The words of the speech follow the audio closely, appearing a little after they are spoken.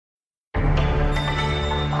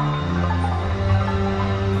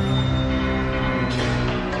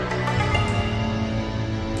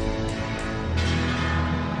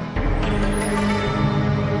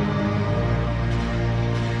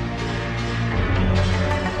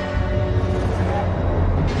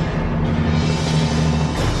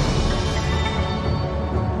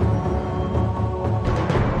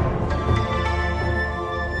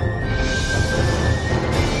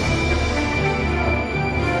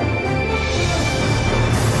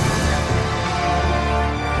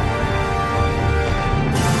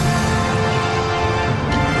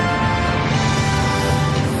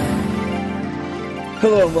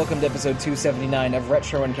Hello and welcome to episode 279 of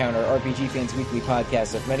Retro Encounter, RPG Fans Weekly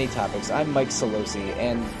Podcast of many topics. I'm Mike Solosi,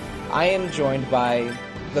 and I am joined by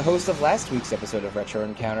the host of last week's episode of Retro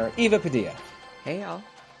Encounter, Eva Padilla. Hey y'all,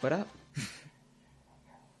 what up?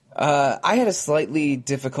 I had a slightly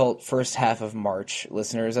difficult first half of March,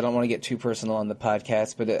 listeners. I don't want to get too personal on the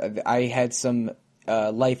podcast, but I had some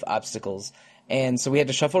life obstacles. And so we had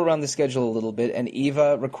to shuffle around the schedule a little bit, and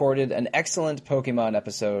Eva recorded an excellent Pokemon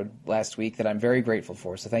episode last week that I'm very grateful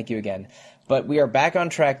for, so thank you again. But we are back on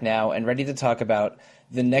track now and ready to talk about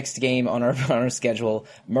the next game on our schedule,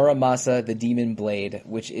 Muramasa the Demon Blade,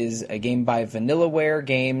 which is a game by Vanillaware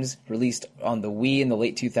Games, released on the Wii in the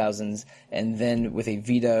late 2000s, and then with a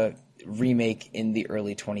Vita remake in the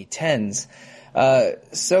early 2010s.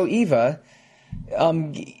 So Eva,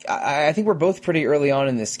 I think we're both pretty early on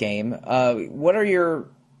in this game. What are your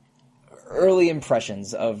early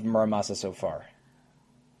impressions of Muramasa so far?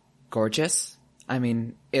 Gorgeous. I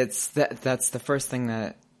mean, it's that's the first thing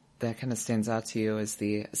that kind of stands out to you is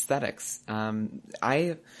the aesthetics.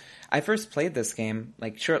 I first played this game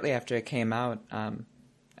like shortly after it came out.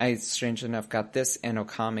 I strangely enough got this and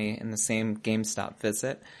Okami in the same GameStop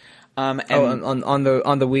visit. On the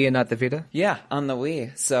Wii and not the Vita? Yeah, on the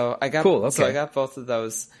Wii. So I got cool. Okay. So I got both of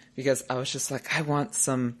those because I was just like, I want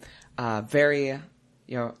some very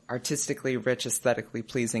artistically rich, aesthetically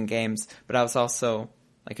pleasing games. But I was also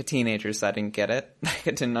like a teenager, so I didn't get it. I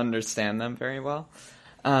didn't understand them very well.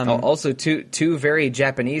 Also, two very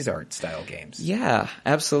Japanese art style games. Yeah,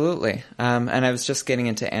 absolutely. And I was just getting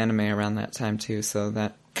into anime around that time too, so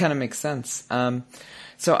that kind of makes sense.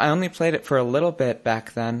 So I only played it for a little bit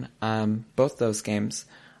back then, both those games,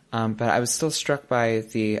 but I was still struck by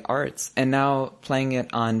the arts. And now playing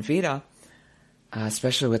it on Vita,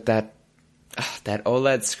 especially with that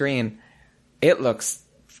OLED screen, it looks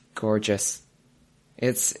gorgeous.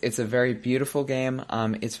 It's a very beautiful game.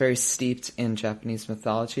 It's very steeped in Japanese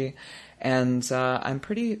mythology, and I'm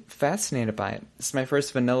pretty fascinated by it. It's my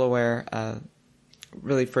first Vanillaware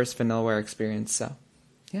experience, so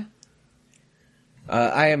yeah.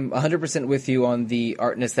 I am 100% with you on the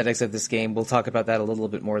art and aesthetics of this game. We'll talk about that a little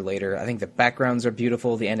bit more later. I think the backgrounds are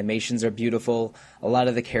beautiful, the animations are beautiful, a lot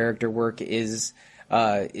of the character work is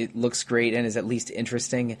it looks great and is at least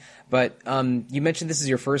interesting. But you mentioned this is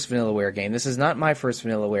your first Vanillaware game. This is not my first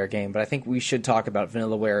Vanillaware game, but I think we should talk about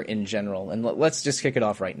Vanillaware in general. And let's just kick it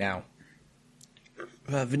off right now.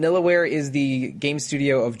 Vanillaware is the game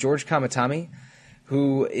studio of George Kamatami,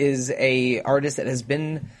 who is a artist that has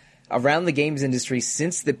been around the games industry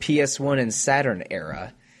since the PS1 and Saturn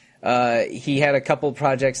era. He had a couple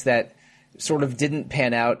projects that sort of didn't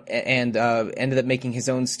pan out and ended up making his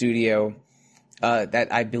own studio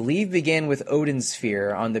that I believe began with Odin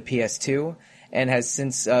Sphere on the PS2 and has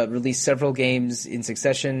since released several games in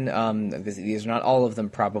succession. These are not all of them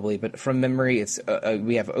probably, but from memory, it's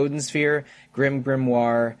we have Odin Sphere, Grim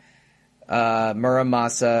Grimoire,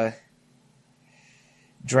 Muramasa,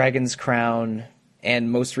 Dragon's Crown,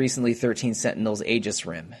 and most recently 13 Sentinels Aegis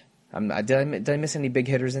Rim. Did I miss any big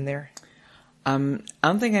hitters in there? I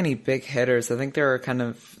don't think any big hitters. I think there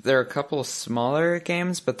are a couple of smaller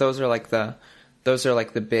games, but those are like the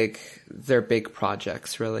big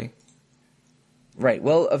projects, really. Right.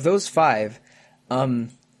 Well, of those five,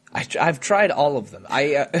 I've tried all of them.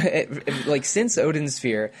 Like since Odin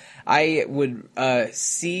Sphere, I would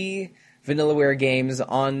see Vanillaware games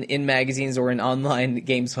in magazines or in online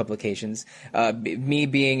games publications. Me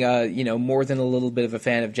being more than a little bit of a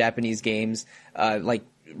fan of Japanese games, like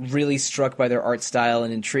really struck by their art style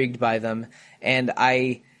and intrigued by them. And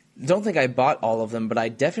I don't think I bought all of them, but I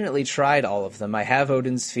definitely tried all of them. I have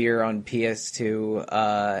Odin Sphere on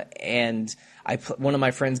PS2, and one of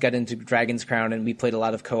my friends got into Dragon's Crown, and we played a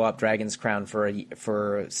lot of co-op Dragon's Crown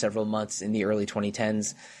for several months in the early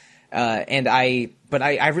 2010s. But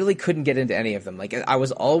I really couldn't get into any of them. Like I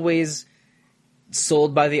was always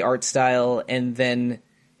sold by the art style, and then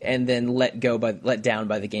let down by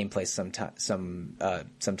the gameplay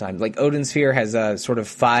sometimes. Like Odin Sphere has sort of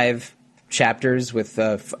 5 chapters with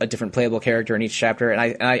a different playable character in each chapter,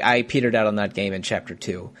 and I petered out on that game in chapter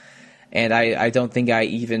 2, and I don't think I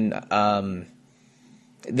even the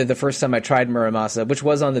first time I tried Muramasa, which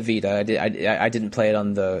was on the Vita, I didn't play it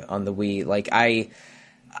on the Wii. Like I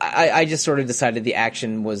just sort of decided the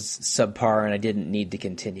action was subpar and I didn't need to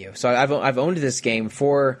continue. So I've owned this game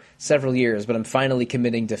for several years, but I'm finally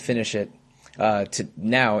committing to finish it to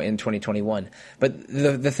now in 2021. But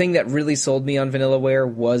the thing that really sold me on Vanillaware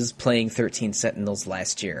was playing 13 Sentinels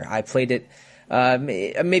last year. I played it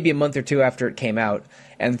maybe a month or two after it came out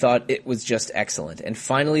and thought it was just excellent. And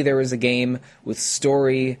finally there was a game with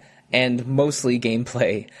story and mostly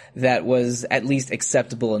gameplay that was at least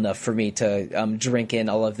acceptable enough for me to drink in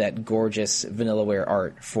all of that gorgeous Vanillaware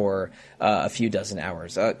art for a few dozen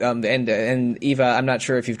hours. And Eva, I'm not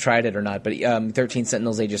sure if you've tried it or not, but 13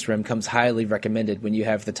 Sentinels Aegis Rim comes highly recommended when you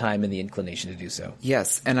have the time and the inclination to do so.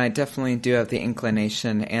 Yes, and I definitely do have the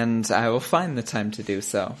inclination, and I will find the time to do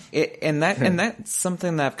so. And that's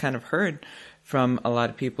something that I've kind of heard from a lot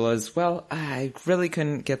of people as well. I really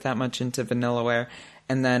couldn't get that much into Vanillaware.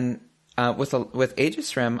 And then with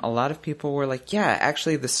Aegis Rim, a lot of people were like, yeah,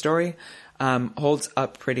 actually the story holds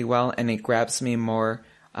up pretty well, and it grabs me more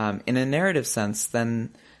in a narrative sense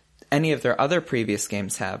than any of their other previous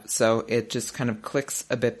games have. So it just kind of clicks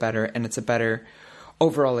a bit better, and it's a better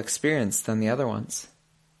overall experience than the other ones.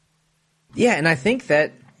 Yeah, and I think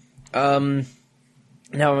that now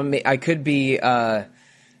I could be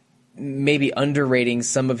maybe underrating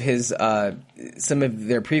some of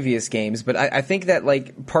their previous games, but I think that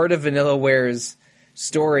like part of Vanillaware's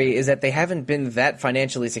story is that they haven't been that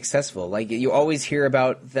financially successful. Like you always hear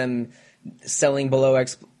about them selling below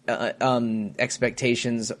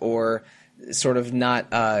expectations, or sort of not,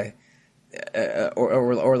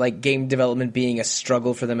 or like game development being a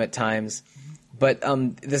struggle for them at times. But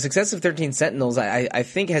the success of 13 Sentinels, I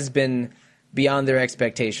think, has been beyond their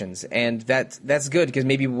expectations, and that's good, because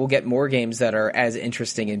maybe we'll get more games that are as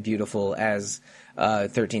interesting and beautiful as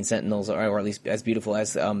 13 Sentinels, or at least as beautiful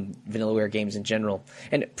as Vanillaware games in general.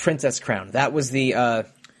 And Princess Crown, that was the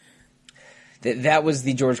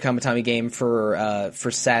George Kamitami game for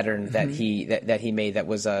Saturn that he made. That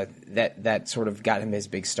was that sort of got him his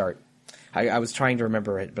big start. I was trying to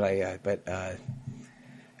remember it, but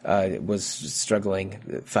was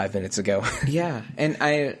struggling 5 minutes ago. Yeah, and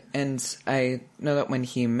I know that when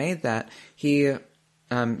he made that, he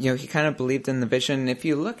he kind of believed in the vision. If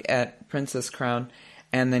you look at Princess Crown,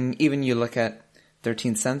 and then even you look at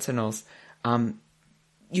 13 Sentinels,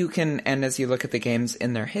 you can, and as you look at the games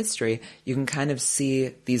in their history, you can kind of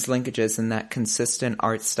see these linkages in that consistent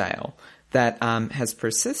art style that has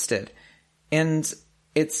persisted, and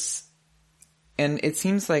it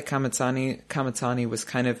seems like Kamitani was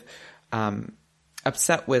kind of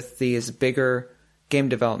upset with these bigger game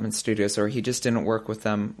development studios, or he just didn't work with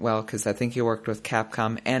them well, because I think he worked with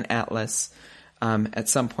Capcom and Atlus at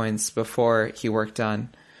some points before he worked on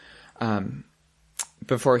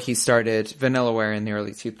before he started Vanillaware in the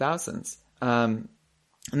early 2000s. And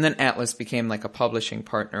then Atlus became like a publishing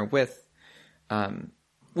partner with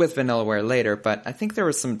Vanillaware later, but I think there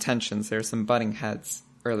were some tensions, there were some butting heads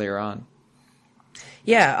earlier on.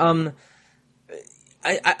 Yeah,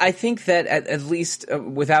 I think that at least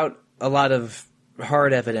without a lot of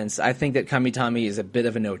hard evidence, I think that Kamitami is a bit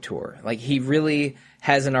of an auteur. Like, he really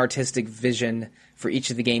has an artistic vision for each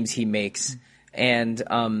of the games he makes, but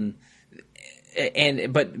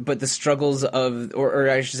the struggles of, or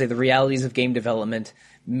I should say, the realities of game development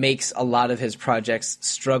makes a lot of his projects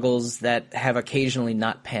struggles that have occasionally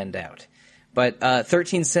not panned out. But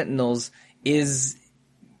 13 Sentinels is,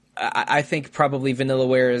 I think, probably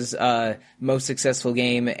Vanillaware's most successful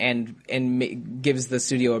game, and gives the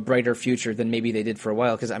studio a brighter future than maybe they did for a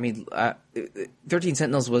while. Because 13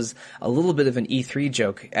 Sentinels was a little bit of an E3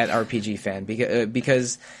 joke at RPG Fan,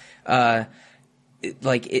 because the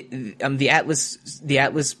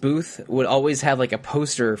Atlus booth would always have like a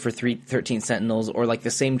poster for 13 Sentinels, or like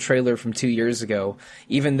the same trailer from 2 years ago,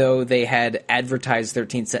 even though they had advertised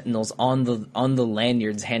 13 Sentinels on the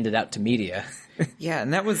lanyards handed out to media. Yeah,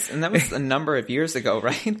 and that was a number of years ago,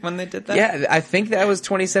 right? When they did that? Yeah, I think that was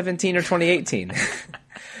 2017 or 2018.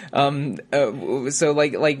 So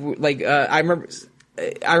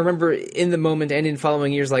I remember in the moment and in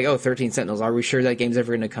following years, like, 13 Sentinels, are we sure that game's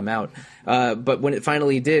ever going to come out? But when it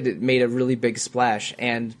finally did, it made a really big splash,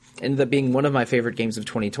 and ended up being one of my favorite games of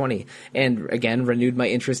 2020. And again, renewed my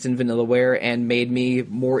interest in Vanillaware, and made me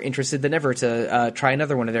more interested than ever to try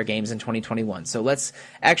another one of their games in 2021. So let's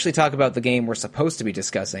actually talk about the game we're supposed to be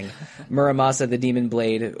discussing, Muramasa the Demon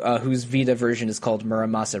Blade, whose Vita version is called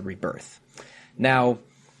Muramasa Rebirth. Now,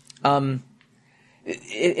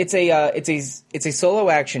 it's a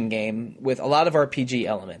solo action game with a lot of RPG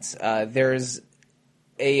elements.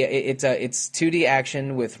 It's 2D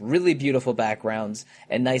action with really beautiful backgrounds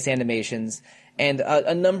and nice animations, and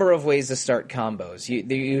a number of ways to start combos.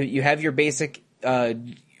 You have your basic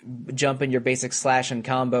jump in your basic slash and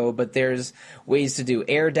combo, but there's ways to do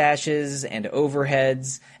air dashes and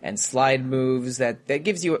overheads and slide moves that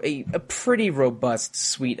gives you a pretty robust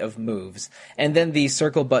suite of moves. And then the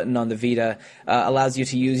circle button on the Vita allows you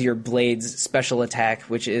to use your blade's special attack,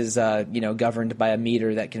 which is governed by a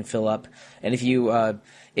meter that can fill up. And if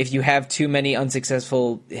you have too many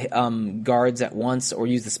unsuccessful guards at once or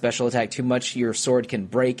use the special attack too much, your sword can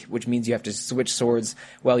break, which means you have to switch swords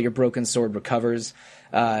while your broken sword recovers.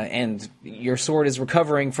 And your sword is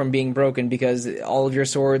recovering from being broken because all of your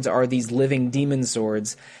swords are these living demon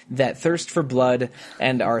swords that thirst for blood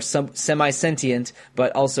and are semi-sentient,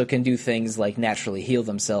 but also can do things like naturally heal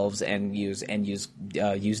themselves and use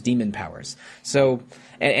demon powers. So,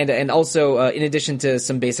 and also, in addition to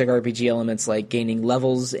some basic RPG elements like gaining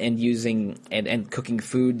levels and using and cooking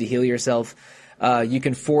food to heal yourself, you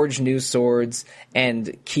can forge new swords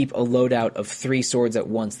and keep a loadout of 3 swords at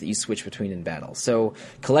once that you switch between in battle. So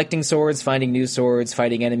collecting swords, finding new swords,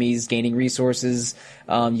 fighting enemies, gaining resources,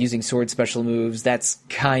 using sword special moves, that's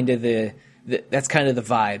kind of the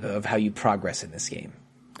vibe of how you progress in this game.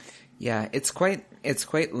 Yeah, it's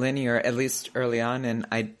quite linear, at least early on, and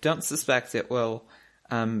I don't suspect it will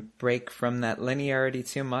break from that linearity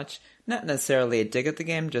too much. Not necessarily a dig at the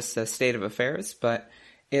game, just a state of affairs, but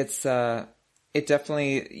it's it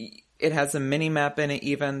definitely, it has a mini map in it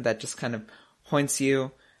even that just kind of points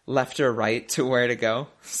you left or right to where to go.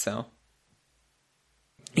 So,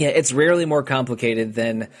 yeah, it's rarely more complicated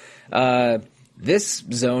than this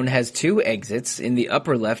zone has 2 exits in the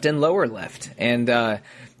upper left and lower left, and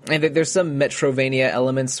there's some Metrovania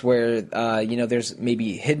elements where there's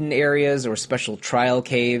maybe hidden areas or special trial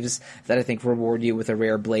caves that I think reward you with a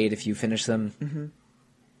rare blade if you finish them. Mm-hmm.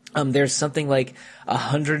 There's something like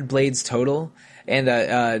 100 blades total, and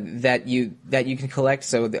that you can collect.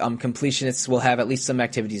 So the completionists will have at least some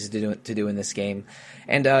activities to do in this game.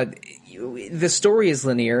 And the story is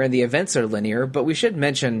linear and the events are linear, but we should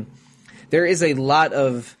mention there is a lot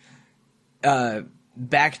of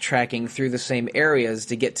backtracking through the same areas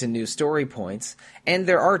to get to new story points, and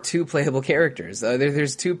there are 2 playable characters.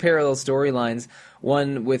 There's 2 parallel storylines,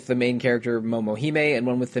 one with the main character Momohime and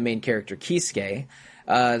one with the main character Kisuke.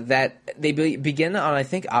 That they begin on, I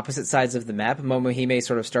think, opposite sides of the map. Momohime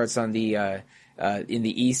sort of starts on the in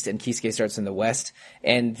the east, and Kisuke starts in the west.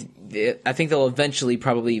 And I think they'll eventually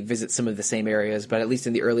probably visit some of the same areas, but at least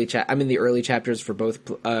in the early chapters for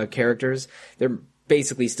both characters, they're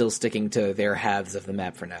basically still sticking to their halves of the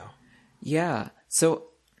map for now. Yeah. So,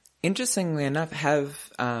 interestingly enough,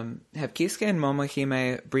 have Kisuke and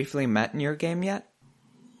Momohime briefly met in your game yet?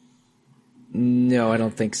 No, I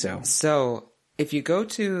don't think so. So, if you go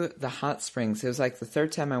to the hot springs, it was like the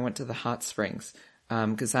 3rd time I went to the hot springs,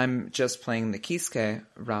 because I'm just playing the Kisuke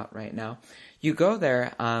route right now. You go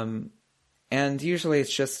there, and usually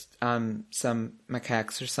it's just some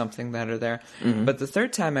macaques or something that are there. Mm-hmm. But the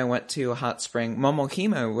 3rd time I went to a hot spring,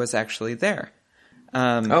 Momohime was actually there.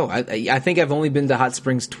 I think I've only been to hot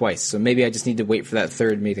springs twice, so maybe I just need to wait for that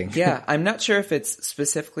 3rd meeting. Yeah, I'm not sure if it's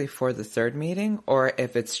specifically for the 3rd meeting or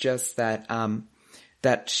if it's just that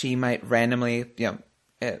that she might randomly,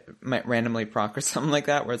 proc or something like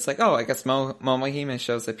that, where it's like, oh, I guess Momohime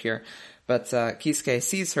shows up here. But Kisuke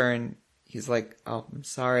sees her and he's like, oh, I'm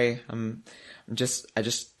sorry, I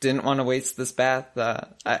just didn't want to waste this bath.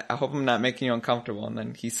 I hope I'm not making you uncomfortable. And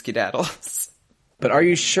then he skedaddles. But are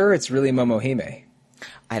you sure it's really Momohime?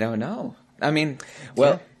 I don't know. I mean,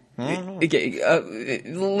 well, okay,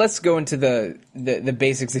 let's go into the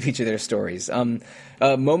basics of each of their stories.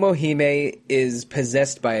 Momohime is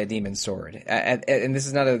possessed by a demon sword, and this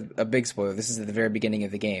is not a big spoiler. This is at the very beginning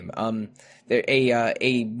of the game.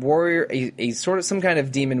 A warrior, a sort of some kind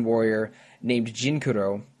of demon warrior named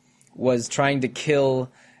Jinkuro, was trying to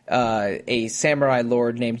kill a samurai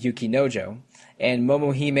lord named Yukinojo, and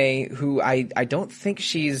Momohime, who I don't think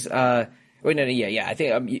she's I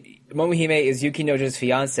think Momohime is Yukinojo's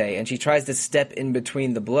fiancé, and she tries to step in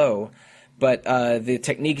between the blow, but the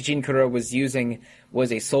technique Jinkuro was using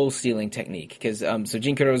was a soul-stealing technique, because so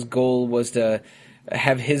Jinkuro's goal was to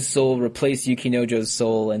have his soul replace Yukinojo's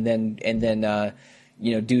soul, and then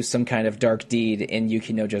do some kind of dark deed in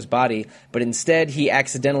Yukinojo's body, but instead he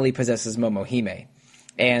accidentally possesses Momohime,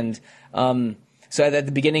 and so at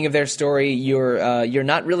the beginning of their story, you're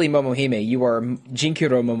not really Momohime, you are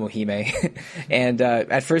Jinkuro Momohime. And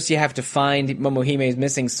at first you have to find Momohime's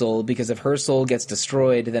missing soul, because if her soul gets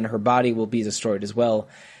destroyed, then her body will be destroyed as well.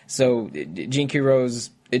 So Jinkuro's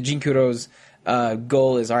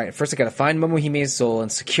goal is, all right, first I gotta find Momohime's soul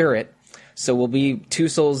and secure it. So we'll be 2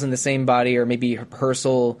 souls in the same body, or maybe her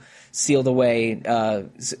soul sealed away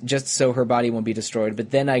just so her body won't be destroyed.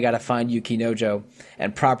 But then I got to find Yukinojo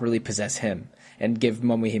and properly possess him and give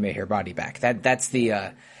Momohime her body back. That's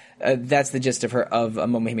the gist of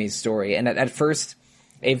Momohime's story. And at first,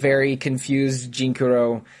 a very confused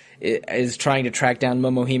Jinkuro is trying to track down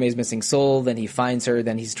Momohime's missing soul, then he finds her,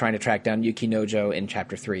 then he's trying to track down Yukinojo in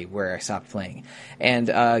Chapter 3, where I stopped playing. And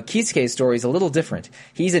Kisuke's story is a little different.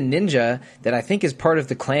 He's a ninja that I think is part of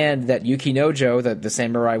the clan that Yukinojo, the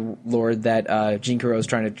samurai lord that Jinkuro is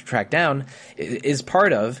trying to track down, is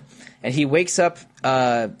part of. And he wakes up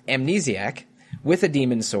amnesiac with a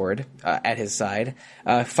demon sword at his side,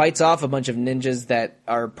 fights off a bunch of ninjas that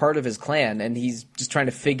are part of his clan, and he's just trying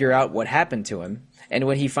to figure out what happened to him. And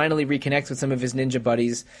when he finally reconnects with some of his ninja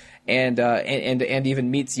buddies and even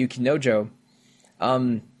meets Yukinojo,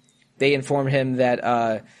 they inform him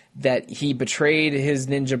that he betrayed his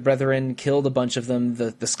ninja brethren, killed a bunch of them.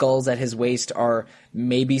 The skulls at his waist are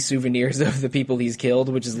maybe souvenirs of the people he's killed,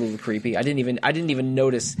 which is a little creepy. I didn't even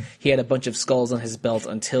notice he had a bunch of skulls on his belt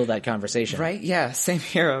until that conversation. Right? Yeah, same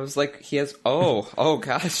here. I was like, he has, oh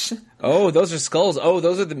gosh. Oh, those are skulls. Oh,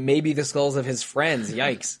 those are maybe the skulls of his friends.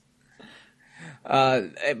 Yikes.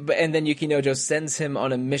 And then Yukinojo sends him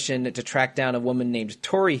on a mission to track down a woman named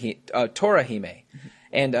Torahime.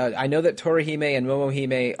 And I know that Torahime and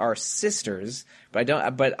Momohime are sisters, but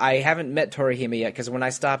I haven't met Torahime yet, because when I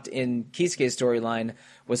stopped in Kisuke's storyline,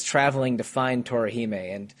 was traveling to find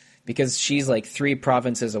Torahime, and because she's like 3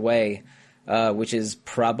 provinces away, which is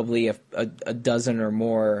probably a dozen or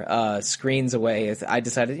more screens away, I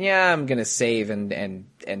decided, I'm gonna save and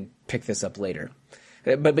pick this up later.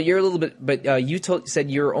 But you're a little bit. But you said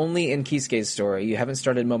you're only in Kisuke's story. You haven't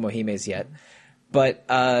started Momohime's yet. But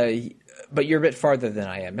you're a bit farther than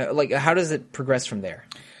I am. Like, how does it progress from there?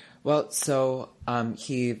 Well, so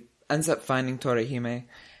he ends up finding Torahime,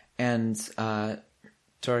 and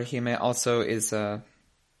Torahime also is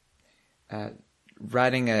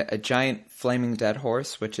riding a giant flaming dead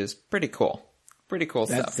horse, which is pretty cool. Pretty cool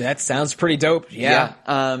stuff. That sounds pretty dope. Yeah.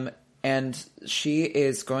 And she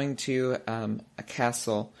is going to a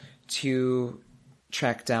castle to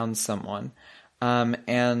track down someone.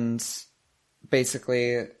 And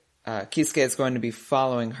basically, Kisuke is going to be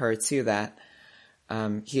following her to that.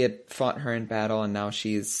 He had fought her in battle, and now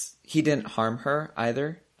he didn't harm her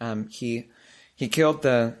either. He killed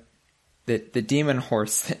the demon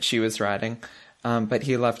horse that she was riding, but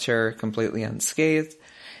he left her completely unscathed.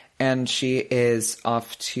 And she's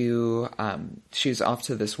off to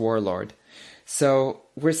this warlord. So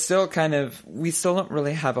we still don't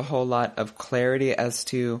really have a whole lot of clarity as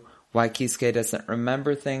to why Kisuke doesn't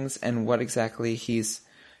remember things and what exactly he's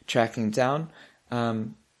tracking down.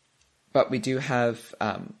 But we do have,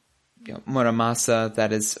 Muramasa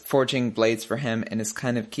that is forging blades for him and is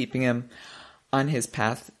kind of keeping him on his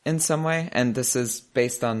path in some way. And this is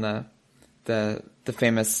based on the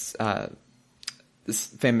famous, this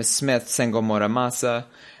famous smith, Sengo Muramasa.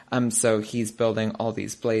 So he's building all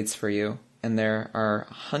these blades for you. And there are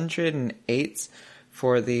 108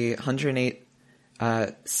 for the 108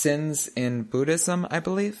 sins in Buddhism, I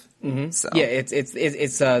believe. Mm-hmm. So. Yeah,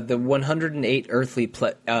 it's the 108 earthly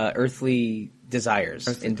desires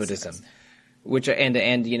in Buddhism. Desires. Which and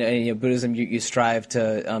in Buddhism you strive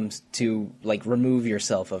to like remove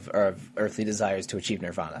yourself of earthly desires to achieve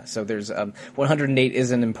nirvana. So there's 108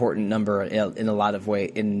 is an important number in a lot of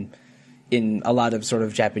in a lot of sort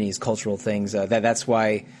of Japanese cultural things. That's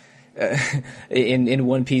why in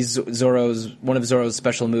One Piece one of Zoro's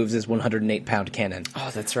special moves is 108-pound cannon.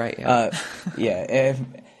 Oh, that's right. Yeah. Yeah.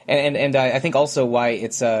 And I think also why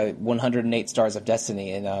it's 108 stars of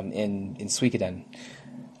destiny in Suikoden.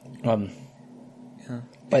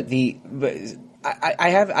 But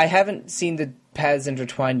I haven't seen the paths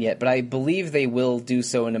intertwine yet, but I believe they will do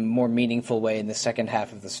so in a more meaningful way in the second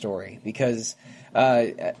half of the story, because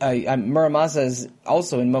Muramasa is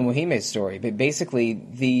also in Momohime's story, but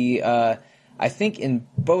basically I think in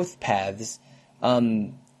both paths,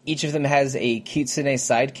 each of them has a Kitsune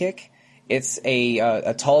sidekick. It's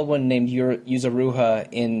a tall one named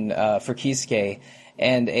Yuzaruha for Kisuke,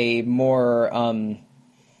 and a more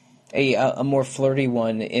a more flirty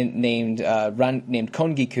one named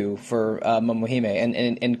Kongiku for Momohime,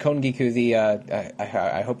 and Kongiku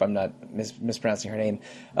I hope I'm not mispronouncing her name.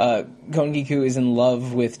 Kongiku is in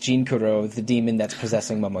love with Jinkuro, the demon that's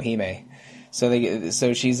possessing Momohime.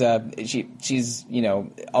 So she's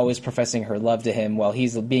always professing her love to him while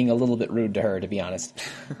he's being a little bit rude to her, to be honest.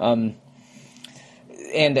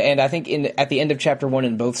 and I think at the end of chapter 1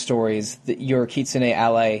 in both stories, your Kitsune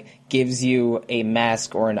ally gives you a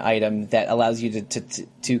mask or an item that allows you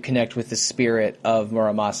to connect with the spirit of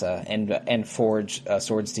Muramasa and forge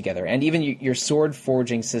swords together. And even your sword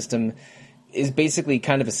forging system is basically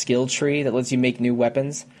kind of a skill tree that lets you make new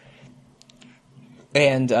weapons.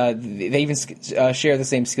 And they even share the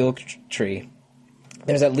same skill tree.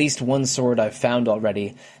 There's at least one sword I've found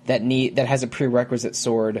already that has a prerequisite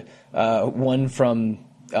sword, one for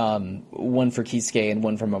Kisuke and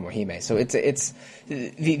one for Momohime. So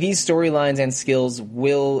these storylines and skills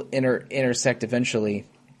will intersect eventually,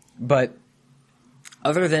 but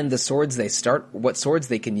other than the swords what swords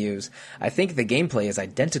they can use, I think the gameplay is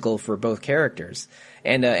identical for both characters.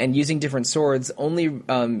 And using different swords only,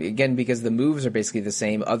 again, because the moves are basically the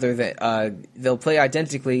same, other than, they'll play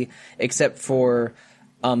identically except for,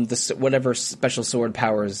 whatever special sword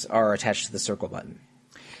powers are attached to the circle button.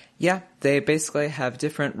 Yeah, they basically have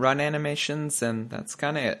different run animations, and that's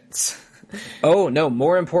kind of it. Oh no!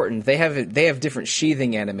 More important, they have different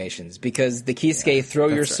sheathing animations, because the Kisuke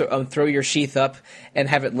throw your sheath up and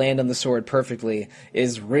have it land on the sword perfectly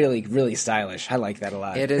is really, really stylish. I like that a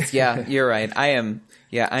lot. It is. Yeah, you're right. I am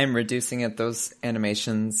reducing it. Those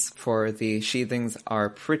animations for the sheathings are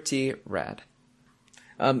pretty rad.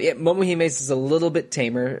 Momohime's is a little bit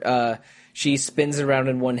tamer. She spins it around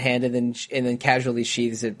in one hand and then casually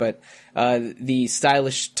sheathes it, but the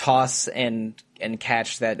stylish toss and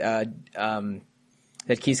catch that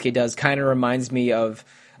Kisuke does kind of reminds me of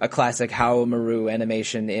a classic Haomaru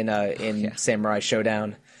animation in Samurai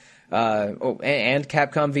Showdown. And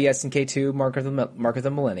Capcom vs SNK 2 Mark of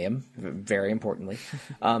the Millennium, very importantly.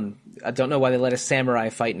 I don't know why they let a samurai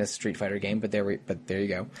fight in a Street Fighter game, but there you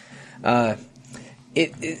go.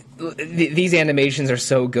 These animations are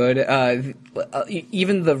so good.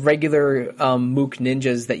 Even the regular Mook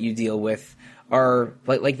ninjas that you deal with are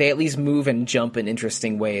like they at least move and jump in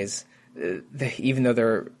interesting ways, even though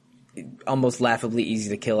they're almost laughably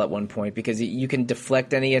easy to kill at one point, because you can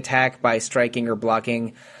deflect any attack by striking or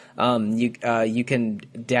blocking. You can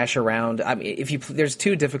dash around. I mean, there's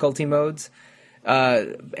 2 difficulty modes.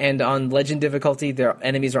 And on Legend difficulty, their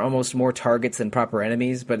enemies are almost more targets than proper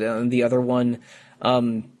enemies. But on the other one,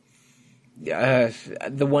 the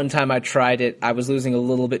one time I tried it, I was losing a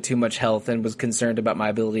little bit too much health and was concerned about my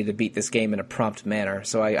ability to beat this game in a prompt manner.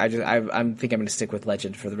 So I think I'm going to stick with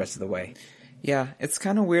Legend for the rest of the way. Yeah, it's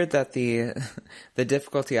kind of weird that the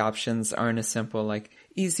difficulty options aren't as simple like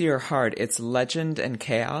easy or hard. It's Legend and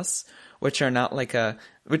Chaos, which are not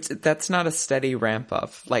that's not a steady ramp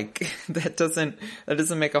up. Like that doesn't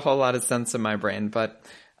make a whole lot of sense in my brain. But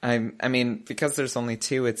I mean, because there's only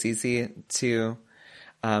 2, it's easy to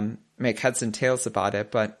make heads and tails about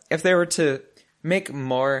it. But if they were to make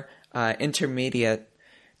more intermediate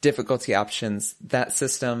difficulty options, that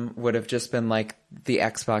system would have just been like the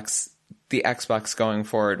Xbox going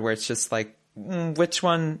forward, where it's just like, which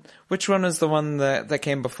one was the one that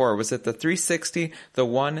came before? Was it the 360, the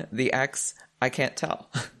One, the X? I can't tell.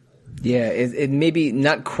 Yeah, it may be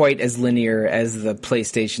not quite as linear as the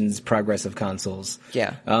PlayStation's progressive consoles.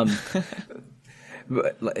 Yeah.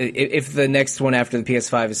 If the next one after the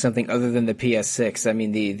PS5 is something other than the PS6, I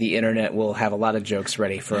mean, the internet will have a lot of jokes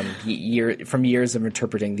ready from years of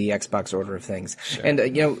interpreting the Xbox order of things. Sure.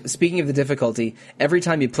 And speaking of the difficulty, every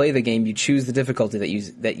time you play the game, you choose the difficulty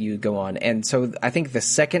that you go on. And so I think the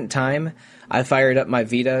second time I fired up my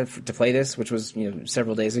Vita to play this, which was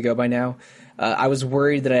several days ago by now, I was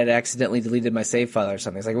worried that I had accidentally deleted my save file or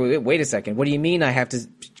something. It's like, wait a second, what do you mean I have to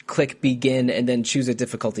click begin and then choose a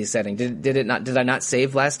difficulty setting? Did I not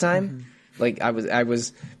save last time? Mm-hmm. Like I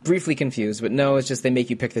was briefly confused, but no, it's just they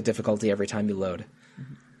make you pick the difficulty every time you load.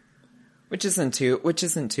 Mm-hmm. Which isn't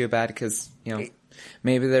too bad, because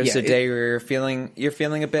maybe there's a day where you're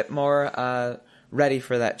feeling a bit more ready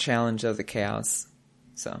for that challenge of the chaos.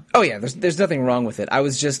 So. Oh yeah, there's nothing wrong with it. I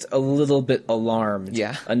was just a little bit alarmed,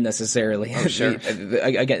 unnecessarily. Oh, sure.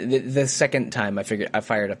 Again, the second time I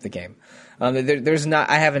fired up the game. I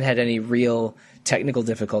haven't had any real technical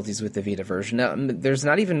difficulties with the Vita version. There's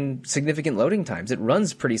not even significant loading times. It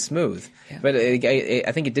runs pretty smooth. Yeah. But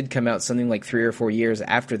I think it did come out something like 3 or 4 years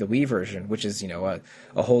after the Wii version, which is a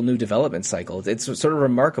whole new development cycle. It's sort of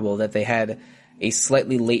remarkable that they had a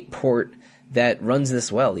slightly late port that runs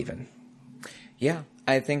this well, even. Yeah.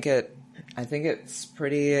 I think it's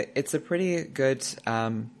a pretty good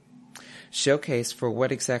showcase for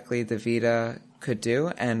what exactly the Vita could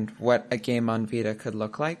do and what a game on Vita could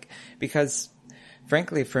look like. Because,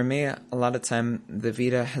 frankly, for me, a lot of time the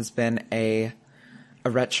Vita has been a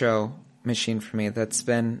retro machine for me. That's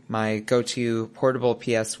been my go-to portable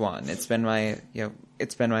PS1. It's been my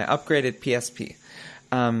upgraded PSP.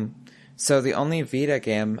 So the only Vita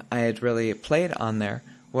game I had really played on there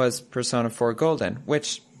was Persona 4 Golden,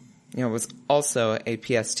 which, was also a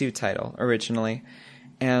PS2 title originally.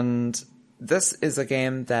 And this is a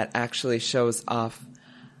game that actually shows off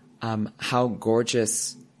how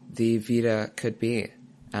gorgeous the Vita could be.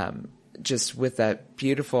 Just with that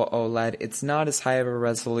beautiful OLED. It's not as high of a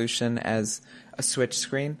resolution as a Switch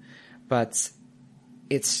screen, but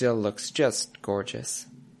it still looks just gorgeous.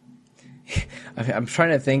 I'm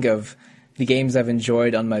trying to think of the games I've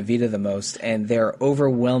enjoyed on my Vita the most, and they're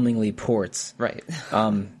overwhelmingly ports. Right.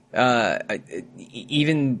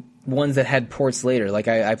 Even ones that had ports later. Like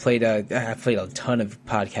I played a ton of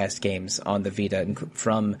podcast games on the Vita,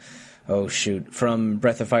 from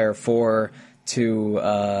Breath of Fire 4 to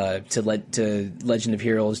Legend of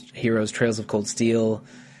Heroes Trails of Cold Steel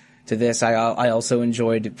to this. I also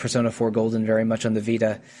enjoyed Persona 4 Golden very much on the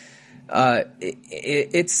Vita. The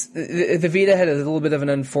Vita had a little bit of an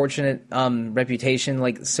unfortunate reputation.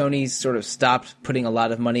 Like Sony sort of stopped putting a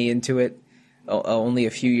lot of money into it only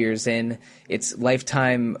a few years in. Its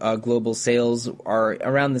lifetime global sales are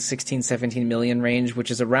around the 16-17 million range,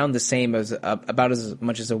 which is around the same as about as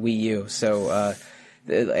much as a Wii U. So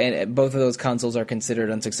and both of those consoles are considered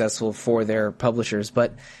unsuccessful for their publishers,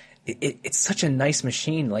 but it's such a nice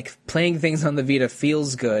machine. Like, playing things on the Vita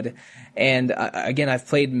feels good. And again, I've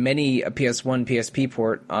played many a PS1, PSP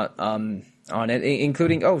port on it,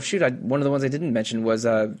 including one of the ones I didn't mention was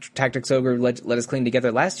Tactics Ogre Let Us Cling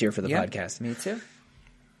Together last year for the podcast. Me too.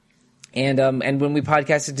 And when we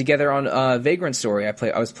podcasted together on Vagrant Story,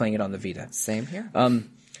 I was playing it on the Vita. Same here.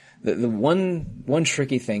 The one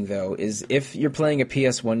tricky thing though is if you're playing a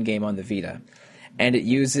PS1 game on the Vita and it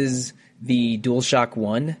uses the DualShock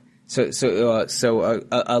 1, so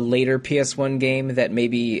a later PS1 game that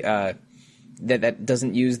maybe that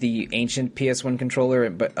doesn't use the ancient PS1 controller,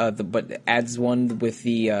 but adds one with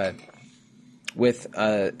the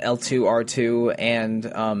L2 R2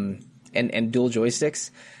 and dual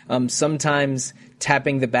joysticks. Sometimes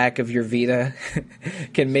tapping the back of your Vita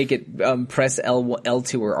can make it press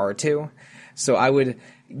L2 or R2. So I would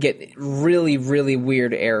get really, really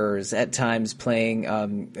weird errors at times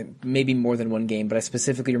playing maybe more than one game, but I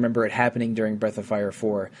specifically remember it happening during Breath of Fire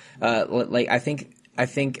 4. I think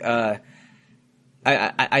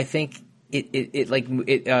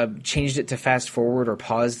it changed it to fast forward or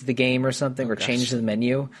paused the game or something, or changed the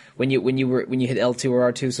menu when you hit L2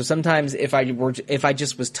 or R2. So sometimes if I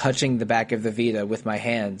just was touching the back of the Vita with my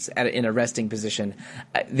hands in a resting position,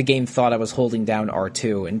 the game thought I was holding down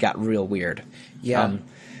R2 and got real weird. Yeah.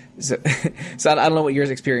 So I don't know what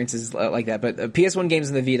your experience is like that, but PS1 games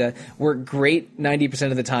in the Vita were great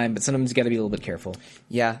 90% of the time, but sometimes you got to be a little bit careful.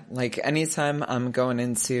 Yeah, like anytime I'm going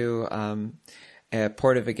into a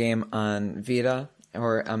port of a game on Vita,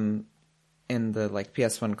 or in the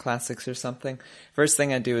PS1 Classics or something, first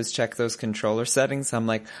thing I do is check those controller settings. I'm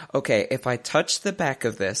like, okay, if I touch the back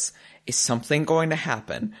of this, is something going to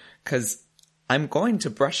happen? Because I'm going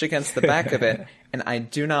to brush against the back of it, and I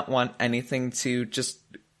do not want anything to just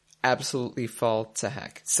absolutely fall to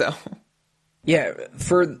heck. So yeah,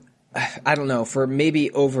 for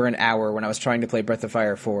maybe over an hour when I was trying to play Breath of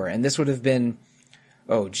Fire 4, and this would have been,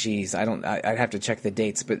 I'd have to check the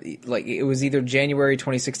dates, but it was either January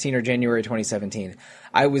 2016 or January 2017.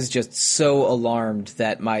 I was just so alarmed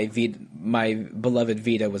that my beloved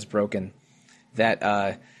Vita was broken, that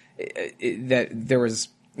that there was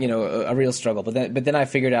a real struggle. But then I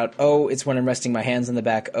figured out, it's when I'm resting my hands on the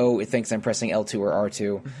back. It thinks I'm pressing L2 or R2.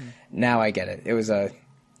 Mm-hmm. Now I get it. It was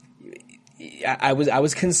I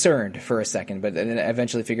was concerned for a second, but then I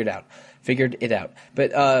eventually figured it out.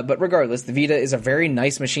 But regardless, the Vita is a very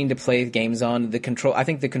nice machine to play games on. I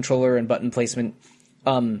think the controller and button placement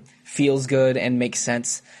feels good and makes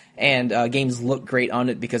sense, and games look great on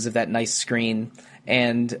it because of that nice screen.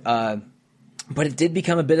 And but it did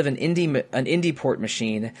become a bit of an indie port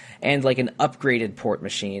machine, and like an upgraded port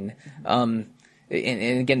machine.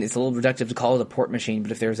 And again, it's a little reductive to call it a port machine,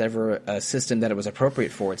 but if there's ever a system that it was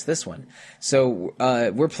appropriate for, it's this one. So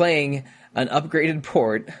we're playing an upgraded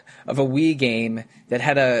port of a Wii game that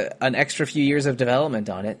had an extra few years of development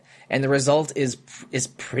on it, and the result is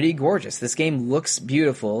pretty gorgeous. This game looks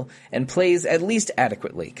beautiful and plays at least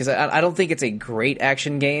adequately, because I don't think it's a great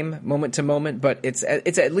action game moment to moment, but it's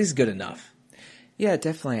at least good enough. Yeah,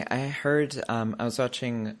 definitely. I heard, I was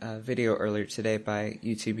watching a video earlier today by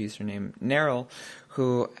YouTube username Neryl,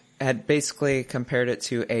 who had basically compared it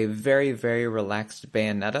to a very, very relaxed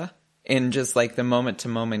Bayonetta in just the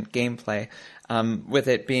moment-to-moment gameplay, with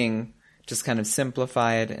it being just kind of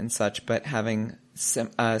simplified and such, but having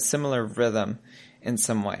a similar rhythm in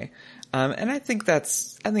some way. And I think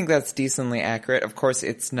that's decently accurate. Of course,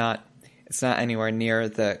 it's not anywhere near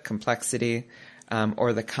the complexity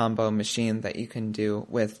or the combo machine that you can do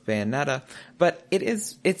with Bayonetta, but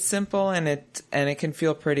it's simple, and it can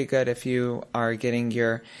feel pretty good if you are getting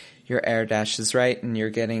your air dashes right and you're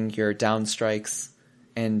getting your down strikes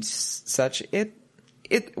and such. It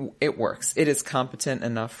works. It is competent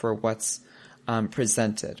enough for what's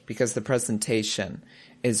presented, because the presentation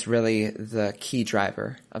is really the key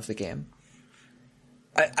driver of the game.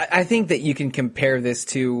 I think that you can compare this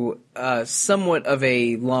to somewhat of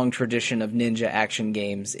a long tradition of ninja action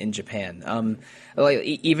games in Japan.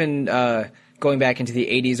 Even going back into the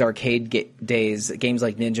 80s arcade days, games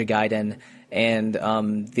like Ninja Gaiden and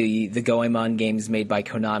the Goemon games made by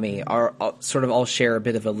Konami are sort of all share a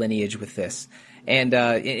bit of a lineage with this. And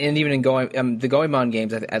even in the Goemon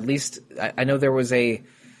games, at least I know there was a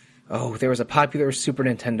popular Super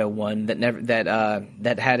Nintendo one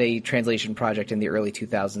that had a translation project in the early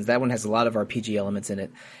 2000s. That one has a lot of RPG elements in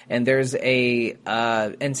it. And there's a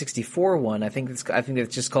N64 one. I think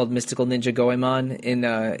it's just called Mystical Ninja Goemon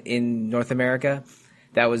in North America.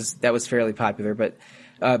 That was fairly popular. But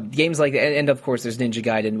games like that, and of course there's Ninja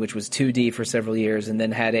Gaiden, which was 2D for several years, and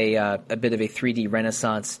then had a bit of a 3D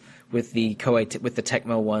renaissance with the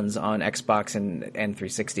Tecmo ones on Xbox and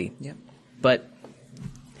 360. Yep. But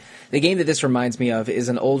the game that this reminds me of is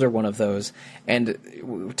an older one of those.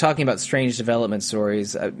 And talking about strange development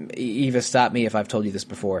stories, Eva, stop me if I've told you this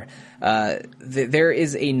before. There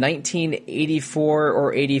is a 1984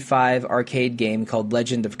 or 85 arcade game called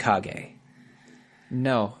Legend of Kage.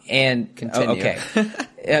 No. And continue. Okay.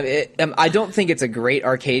 I don't think it's a great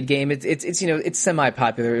arcade game. It's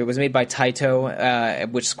semi-popular. It was made by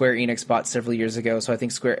Taito, which Square Enix bought several years ago. So I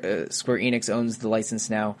think Square Enix owns the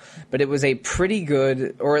license now. But it was a pretty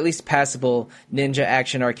good, or at least passable, ninja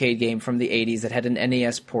action arcade game from the 80s that had an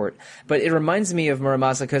NES port. But it reminds me of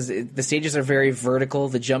Muramasa because the stages are very vertical.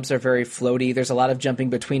 The jumps are very floaty. There's a lot of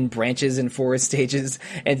jumping between branches in forest stages,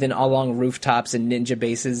 and then along rooftops and ninja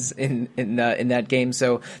bases in that game.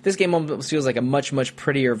 So this game almost feels like a much, much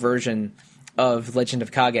prettier version of Legend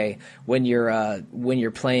of Kage when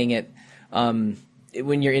you're playing it,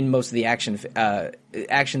 when you're in most of the action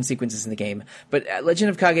sequences in the game. But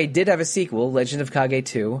Legend of Kage did have a sequel, Legend of Kage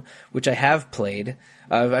 2, which I have played.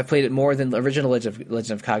 I've played it more than the original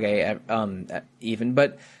Legend of Kage, even.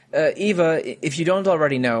 But Eva, if you don't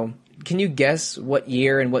already know, can you guess what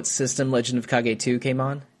year and what system Legend of Kage 2 came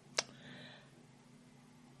on?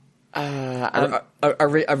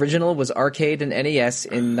 Original was arcade and NES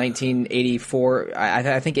in 1984.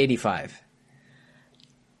 I think 85.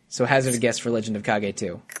 So hazard a guess for Legend of Kage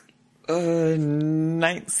 2.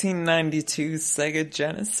 1992 Sega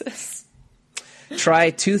Genesis. Try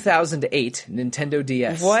 2008 Nintendo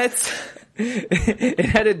DS. What? It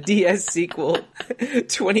had a DS sequel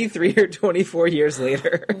 23 or 24 years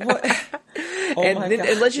later. What? Oh And my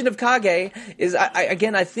God. Legend of Kage is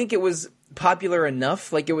I think it was popular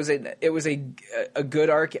enough. Like it was a good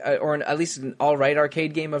at least an all right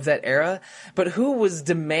arcade game of that era. But who was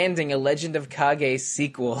demanding a Legend of Kage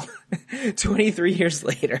sequel 23 years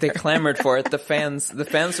later? They clamored for it. The fans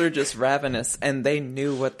were just ravenous, and they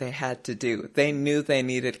knew what they had to do. They knew they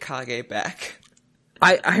needed Kage back.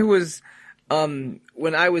 I was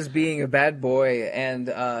when I was being a bad boy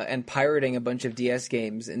and pirating a bunch of DS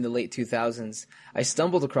games in the late 2000s, I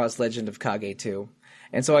stumbled across Legend of Kage 2.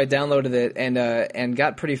 And so I downloaded it and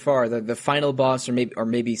got pretty far. The final boss or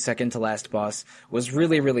maybe second to last boss was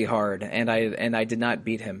really, really hard, and I did not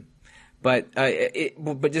beat him. But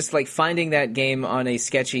just like finding that game on a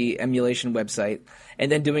sketchy emulation website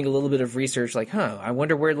and then doing a little bit of research, like, I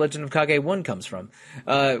wonder where Legend of Kage 1 comes from,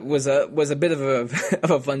 was a bit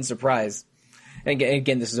of a fun surprise. And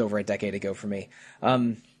again, this is over a decade ago for me.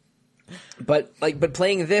 But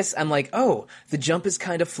playing this, I'm like, oh, the jump is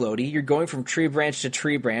kind of floaty. You're going from tree branch to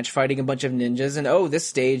tree branch, fighting a bunch of ninjas, and this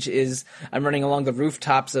stage is I'm running along the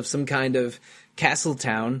rooftops of some kind of castle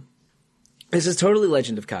town. This is totally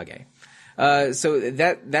Legend of Kage. So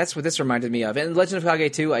that's what this reminded me of. And Legend of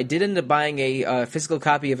Kage 2, I did end up buying a physical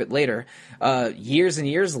copy of it later, years and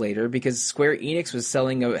years later, because Square Enix was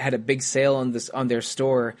had a big sale on their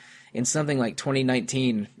store in something like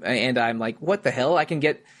 2019, and I'm like, what the hell? I can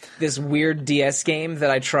get this weird DS game that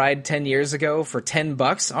I tried 10 years ago for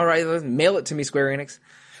 $10. All right, mail it to me, Square Enix.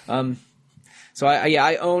 So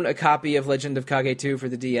I own a copy of Legend of Kage 2 for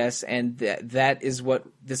the DS, and that is what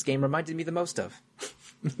this game reminded me the most of.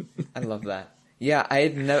 I love that. Yeah, I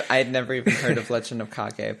had never even heard of Legend of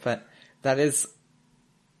Kage, but that is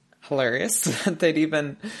hilarious that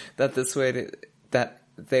that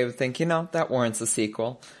they would think, that warrants a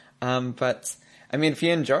sequel. But I mean, if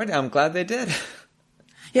you enjoyed it, I'm glad they did.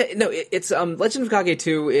 Yeah, no, it's Legend of Kage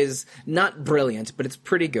 2 is not brilliant, but it's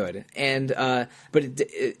pretty good. And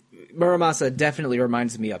Muramasa definitely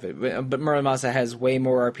reminds me of it. But Muramasa has way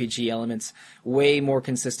more RPG elements, way more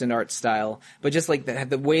consistent art style. But just like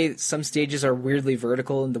the way some stages are weirdly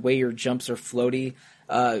vertical and the way your jumps are floaty,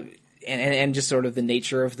 and just sort of the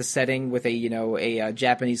nature of the setting with a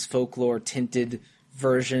Japanese folklore tinted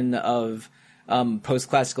version of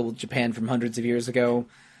post-classical Japan from hundreds of years ago.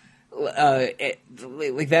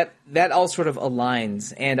 Like that all sort of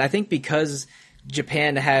aligns, and I think because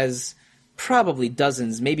Japan has probably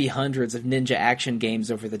dozens, maybe hundreds of ninja action games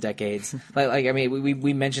over the decades. like I mean,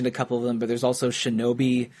 we mentioned a couple of them, but there's also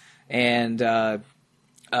Shinobi and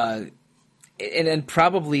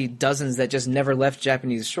probably dozens that just never left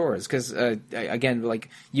Japanese shores. Because again, like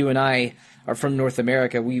you and I are from North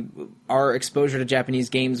America, our exposure to Japanese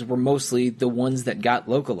games were mostly the ones that got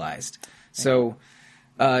localized. So.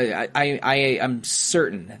 I am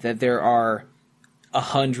certain that there are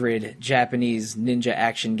 100 Japanese ninja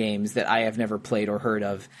action games that I have never played or heard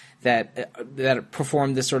of that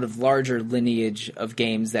perform this sort of larger lineage of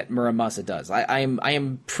games that Muramasa does. I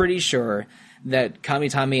am pretty sure that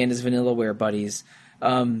Kamitami and his Vanillaware buddies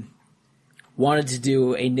wanted to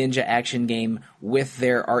do a ninja action game with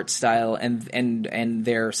their art style and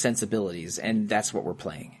their sensibilities, and that's what we're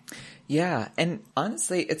playing. Yeah, and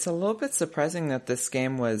honestly, it's a little bit surprising that this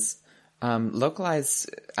game was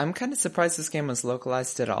localized. I'm kind of surprised this game was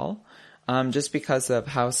localized at all, just because of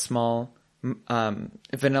how small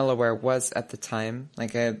Vanillaware was at the time.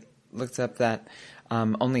 Like, I looked up that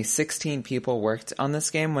only 16 people worked on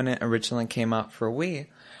this game when it originally came out for Wii.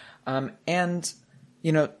 And,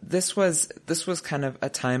 this was kind of a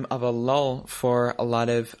time of a lull for a lot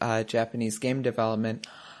of Japanese game development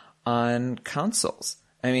on consoles.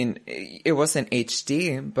 I mean, it wasn't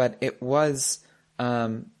HD, but it was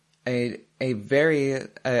a game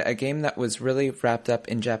that was really wrapped up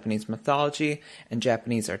in Japanese mythology and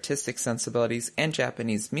Japanese artistic sensibilities and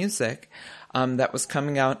Japanese music that was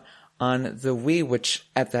coming out on the Wii, which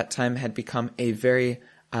at that time had become a very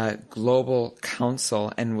global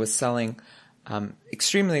console and was selling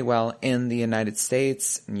extremely well in the United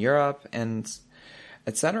States, in Europe, and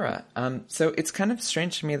etc. So it's kind of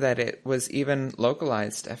strange to me that it was even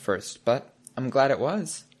localized at first, but I'm glad it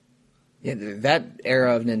was. Yeah, that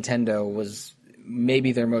era of Nintendo was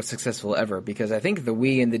maybe their most successful ever, because I think the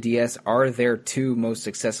Wii and the DS are their two most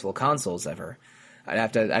successful consoles ever. I'd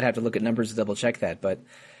have to look at numbers to double check that, but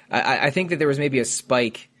I think that there was maybe a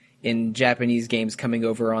spike in Japanese games coming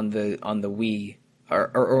over on the Wii.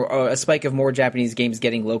 Or a spike of more Japanese games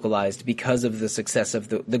getting localized because of the success of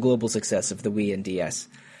the global success of the Wii and DS.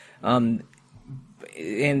 And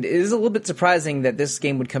it is a little bit surprising that this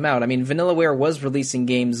game would come out. I mean, Vanillaware was releasing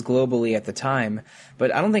games globally at the time,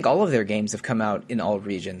 but I don't think all of their games have come out in all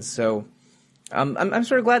regions. So I'm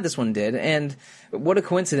sort of glad this one did. And what a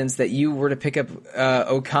coincidence that you were to pick up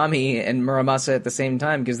Okami and Muramasa at the same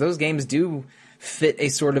time, because those games do fit a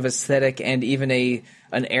sort of aesthetic and even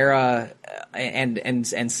an era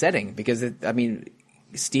and setting, because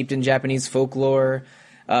steeped in Japanese folklore,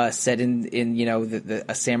 set in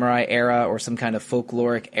a samurai era or some kind of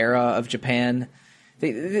folkloric era of Japan.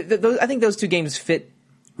 I think those two games fit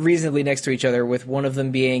reasonably next to each other, with one of them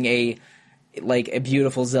being a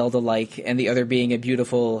beautiful Zelda-like and the other being a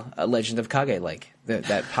beautiful Legend of Kage-like,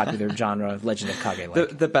 that popular genre of Legend of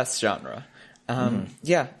Kage-like. The best genre.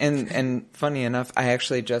 Yeah, and funny enough, I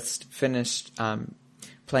actually just finished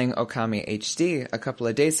playing Okami HD a couple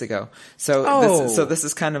of days ago. So this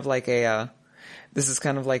is kind of like a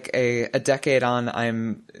decade on.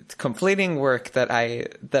 I'm completing work that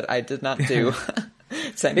I did not do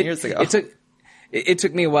 10 years ago. It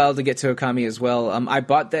took me a while to get to Okami as well. I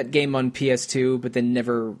bought that game on PS2, but then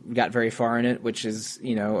never got very far in it, which is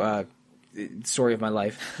story of my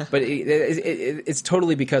life. But it's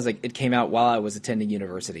totally because it came out while I was attending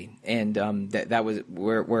university, and that was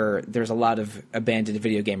where there's a lot of abandoned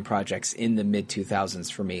video game projects in the mid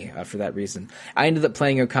 2000s for me for that reason. I ended up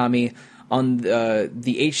playing Okami on the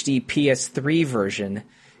HD PS3 version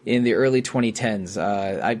in the early 2010s.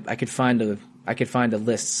 I could find a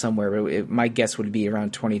list somewhere, but my guess would be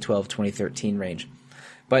around 2012, 2013 range.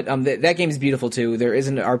 But that game is beautiful too. There is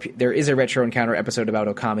a Retro Encounter episode about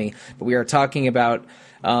Okami, but we are talking about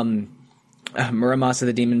Muramasa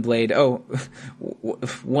the Demon Blade. Oh,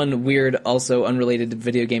 one weird, also unrelated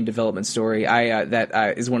video game development story.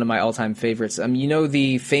 That is one of my all-time favorites.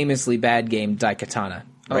 The famously bad game Daikatana,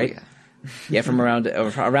 right? Oh, yeah. Yeah, from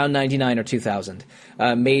around 99 or 2000,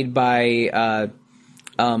 made by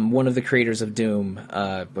one of the creators of Doom.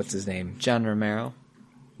 What's his name? John Romero.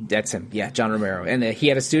 That's him. Yeah, John Romero. And he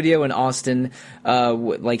had a studio in Austin,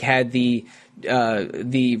 had the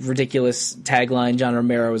ridiculous tagline, John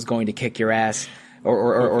Romero is going to kick your ass.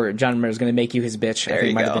 Or John Romero is going to make you his bitch. There I think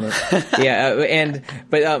you might go. have been it. Yeah,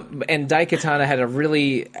 and Daikatana had a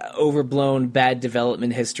really overblown bad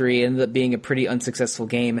development history. It ended up being a pretty unsuccessful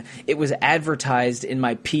game. It was advertised in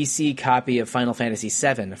my PC copy of Final Fantasy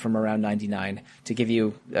VII from around '99 to give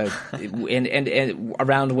you, and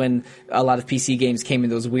around when a lot of PC games came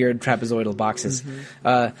in those weird trapezoidal boxes.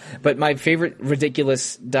 But my favorite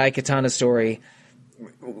ridiculous Daikatana story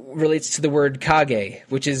relates to the word kage,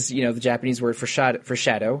 which is, the Japanese word for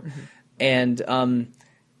shadow. And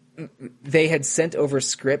they had sent over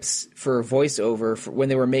scripts for voiceover when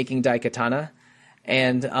they were making Daikatana,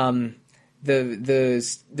 and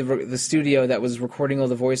the studio that was recording all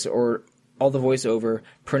the voiceover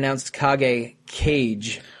pronounced kage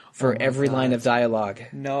cage for every line of dialogue.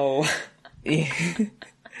 No.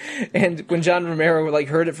 And when John Romero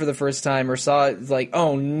heard it for the first time or saw it, it's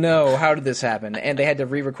oh no, how did this happen? And they had to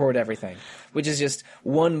re-record everything, which is just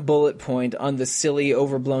one bullet point on the silly,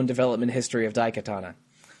 overblown development history of Daikatana.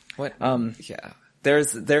 What? Yeah.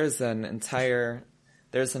 There's an entire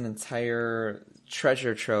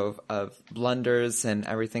treasure trove of blunders and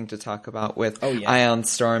everything to talk about with Ion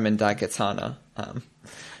Storm and Daikatana.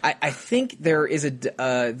 I think there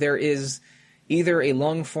is either a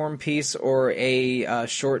long form piece or a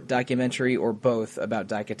short documentary or both about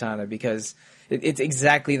Daikatana, because it's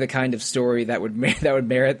exactly the kind of story that would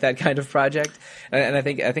merit that kind of project. And I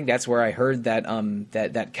think that's where I heard that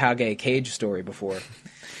that Kage cage story before.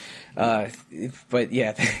 But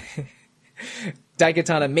yeah,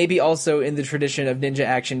 Daikatana maybe also in the tradition of ninja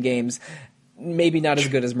action games, maybe not as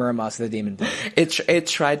good as Muramasa the Demon Blade. It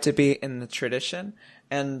tried to be in the tradition,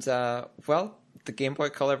 and the Game Boy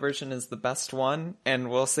Color version is the best one, and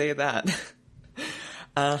we'll say that.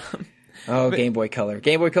 Game Boy Color.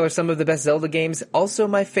 Game Boy Color, some of the best Zelda games. Also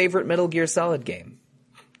my favorite Metal Gear Solid game.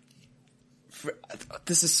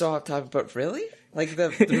 This is so off topic, but really?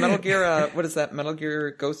 The Metal Gear, what is that, Metal Gear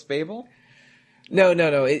Ghost Babel? No.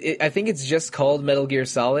 I think it's just called Metal Gear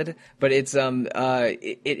Solid, but it's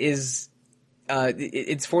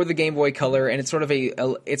it's for the Game Boy Color, and it's sort of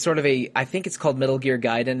a I think it's called Metal Gear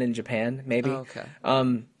Gaiden in Japan, maybe. Oh, okay.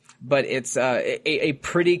 But it's a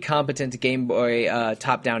pretty competent Game Boy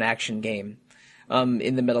top-down action game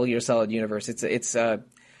in the Metal Gear Solid universe.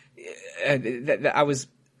 I was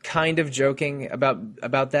kind of joking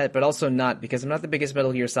about that, but also not, because I'm not the biggest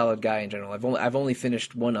Metal Gear Solid guy in general. I've only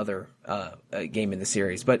finished one other game in the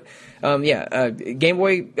series, but Game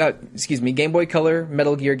Boy Color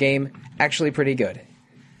Metal Gear game, actually pretty good.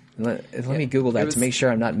 Let me Google that to make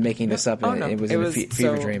sure I'm not making this up. It was a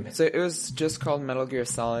fever dream. So it was just called Metal Gear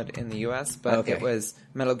Solid in the U.S., but it was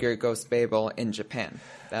Metal Gear Ghost Babel in Japan.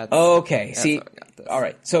 That's See, all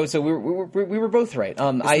right. So we were both right.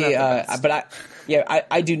 I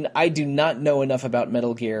do not know enough about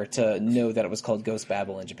Metal Gear to know that it was called Ghost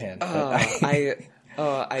Babel in Japan.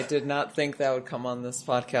 I did not think that would come on this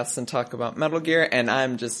podcast and talk about Metal Gear, and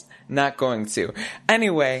I'm just not going to.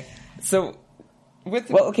 Anyway, so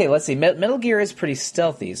let's see. Metal Gear is pretty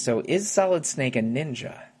stealthy. So is Solid Snake a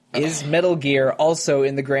ninja? Is Metal Gear also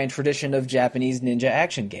in the grand tradition of Japanese ninja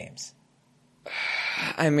action games?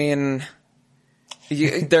 I mean,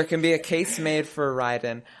 there can be a case made for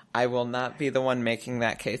Raiden. I will not be the one making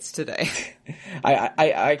that case today.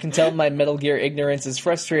 I can tell my Metal Gear ignorance is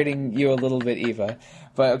frustrating you a little bit, Eva.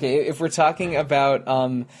 But okay, if we're talking about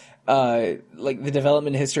the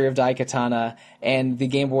development history of Daikatana and the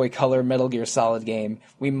Game Boy Color Metal Gear Solid game,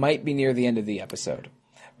 we might be near the end of the episode.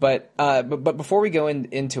 But before we go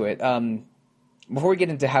into it, before we get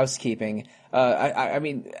into housekeeping,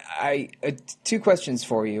 I two questions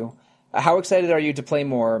for you. How excited are you to play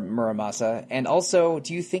more Muramasa? And also,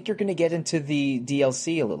 do you think you're going to get into the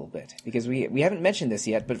DLC a little bit? Because we haven't mentioned this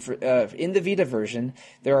yet, but in the Vita version,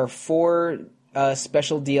 there are 4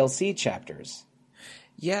 special DLC chapters.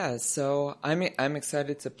 Yeah, so I'm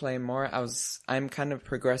excited to play more. I'm kind of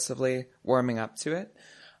progressively warming up to it.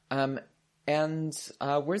 And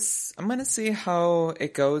I'm going to see how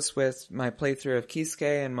it goes with my playthrough of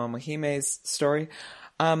Kisuke and Momohime's story.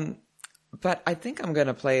 But I think I'm going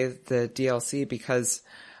to play the DLC because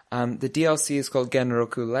the DLC is called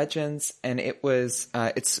Genroku Legends, and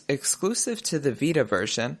it's exclusive to the Vita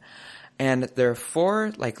version. And there are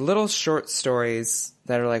 4 little short stories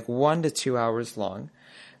that are 1 to 2 hours long.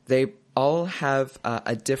 They all have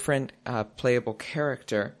a different playable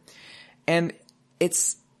character, and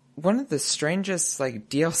it's one of the strangest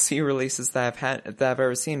DLC releases that I've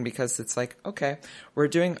ever seen, because it's okay, we're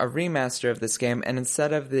doing a remaster of this game, and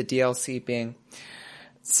instead of the DLC being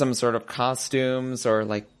some sort of costumes or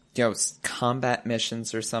like, combat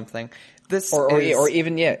missions or something. This or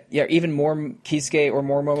even even more Kisuke or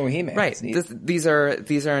more Momohime. Right. These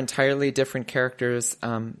are entirely different characters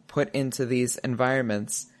put into these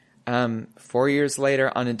environments 4 years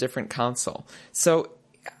later on a different console. So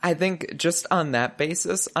I think just on that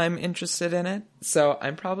basis, I'm interested in it. So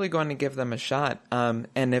I'm probably going to give them a shot. And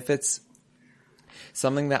if it's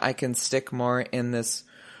something that I can stick more in this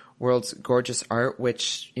world's gorgeous art,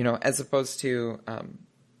 which, as opposed to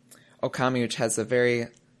Okami, which has a very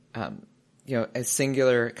a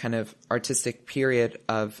singular kind of artistic period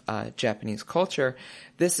of Japanese culture,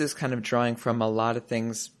 this is kind of drawing from a lot of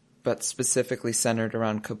things, but specifically centered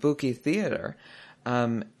around kabuki theater.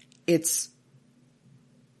 It's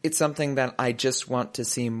something that I just want to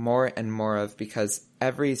see more and more of, because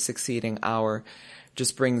every succeeding hour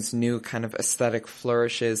just brings new kind of aesthetic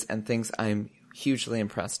flourishes and things I'm hugely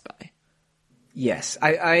impressed by. Yes,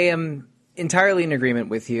 I am entirely in agreement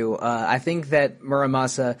with you. I think that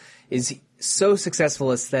Muramasa is so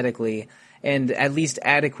successful aesthetically and at least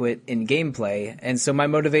adequate in gameplay, and so my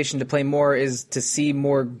motivation to play more is to see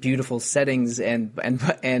more beautiful settings and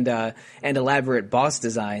elaborate boss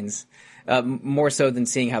designs, more so than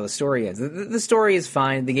seeing how the story is. The story is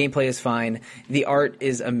fine, the gameplay is fine, the art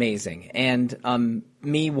is amazing, and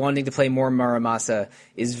me wanting to play more Muramasa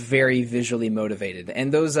is very visually motivated.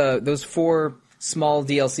 And those 4 small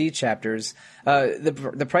DLC chapters,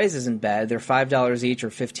 the price isn't bad. They're $5 each or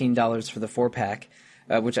 $15 for the 4-pack.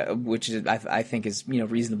 Which I think is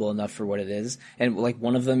reasonable enough for what it is, and like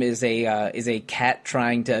one of them is a cat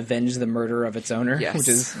trying to avenge the murder of its owner,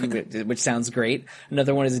 yes. which sounds great.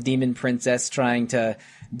 Another one is a demon princess trying to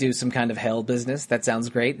do some kind of hell business. That sounds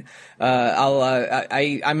great.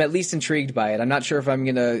 I'm at least intrigued by it. I'm not sure if I'm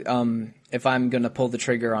gonna pull the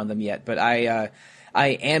trigger on them yet, but I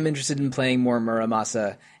am interested in playing more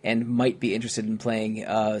Muramasa and might be interested in playing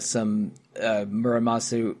some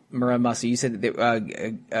Muramasa. You said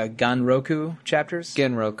Ganroku chapters?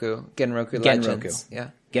 Genroku Legends.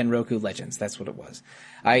 Yeah. Genroku Legends. That's what it was.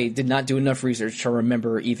 I did not do enough research to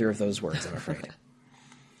remember either of those words, I'm afraid.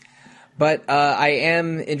 But I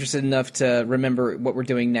am interested enough to remember what we're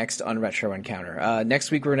doing next on Retro Encounter.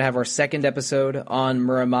 Next week we're going to have our second episode on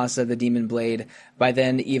Muramasa the Demon Blade. By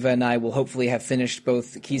then, Eva and I will hopefully have finished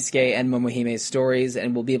both Kisuke and Momohime's stories,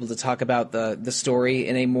 and we'll be able to talk about the story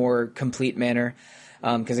in a more complete manner.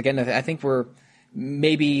 Because again, I think we're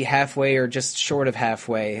maybe halfway or just short of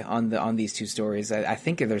halfway on these 2 stories. I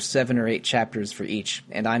think there's 7 or 8 chapters for each,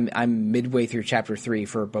 and I'm midway through chapter 3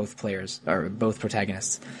 for both players, or both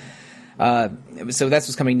protagonists. So that's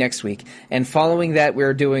what's coming next week. And following that,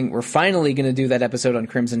 we're finally going to do that episode on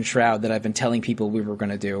Crimson Shroud that I've been telling people we were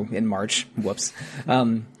going to do in March. Whoops.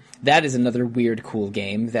 That is another weird, cool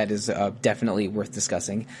game that is definitely worth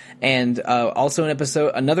discussing. And also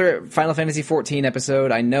another Final Fantasy XIV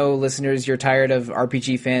episode. I know, listeners, you're tired of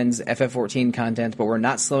RPG fans' FF14 content, but we're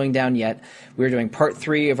not slowing down yet. We're doing part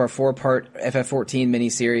 3 of our 4-part FF14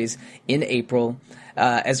 miniseries in April.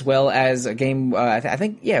 As well as a game, I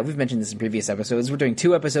think, we've mentioned this in previous episodes. We're doing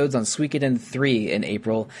 2 episodes on Suikoden 3 in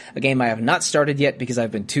April, a game I have not started yet because I've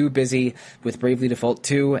been too busy with Bravely Default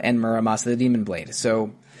 2 and Muramasa the Demon Blade.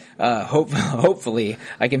 So, hopefully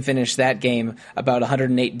I can finish that game about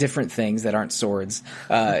 108 different things that aren't swords,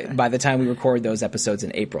 by the time we record those episodes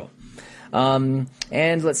in April. And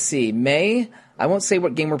let's see, May, I won't say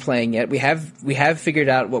what game we're playing yet. We have figured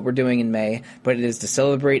out what we're doing in May, but it is to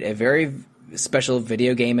celebrate a very special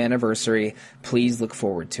video game anniversary. Please look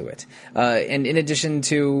forward to it. And in addition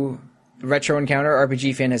to Retro Encounter,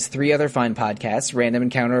 RPG Fan has 3 other fine podcasts: Random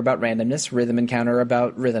Encounter about randomness, Rhythm Encounter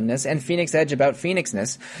about rhythmness, and Phoenix Edge about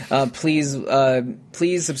phoenixness. Please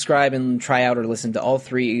subscribe and try out or listen to all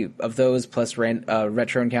 3 of those, plus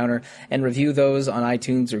Retro Encounter, and review those on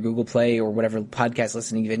iTunes or Google Play or whatever podcast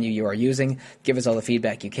listening venue you are using. Give us all the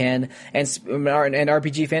feedback you can. And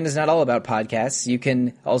RPG Fan is not all about podcasts. You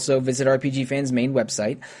can also visit RPG Fan's main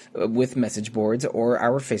website with message boards, or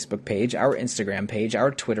our Facebook page, our Instagram page,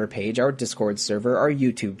 our Twitter page, our Discord server, our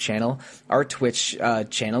YouTube channel, our Twitch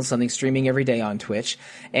channel, something streaming every day on Twitch.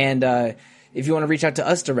 And if you want to reach out to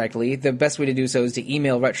us directly, the best way to do so is to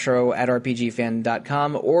email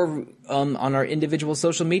retro@rpgfan.com or on our individual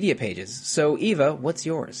social media pages. So, Eva, what's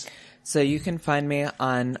yours? So you can find me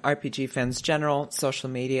on RPG Fan's general social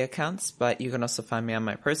media accounts, but you can also find me on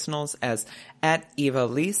my personals as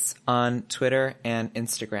 @EvaLise on Twitter and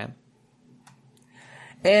Instagram.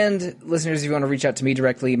 And listeners, if you want to reach out to me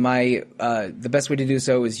directly, the best way to do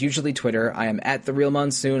so is usually Twitter. I am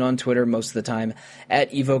 @TheRealMonsoon on Twitter most of the time,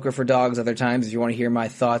 @Evoker for Dogs other times. If you want to hear my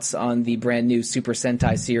thoughts on the brand new Super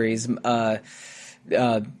Sentai series,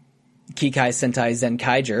 Kikai Sentai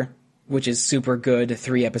Zenkaiger, which is super good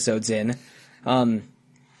 3 episodes in.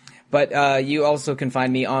 But you also can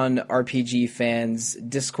find me on RPG Fans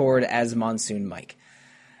Discord as Monsoon Mike.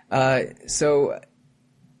 So,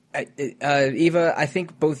 Eva, I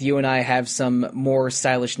think both you and I have some more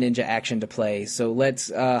stylish ninja action to play, so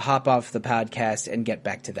let's hop off the podcast and get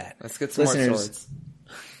back to that. Let's get some more swords.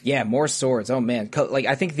 Yeah, more swords. Oh man, like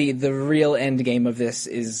I think the real end game of this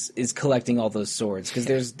is collecting all those swords,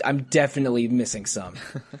 because I'm definitely missing some.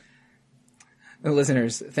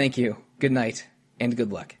 Listeners, thank you. Good night and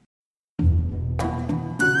good luck.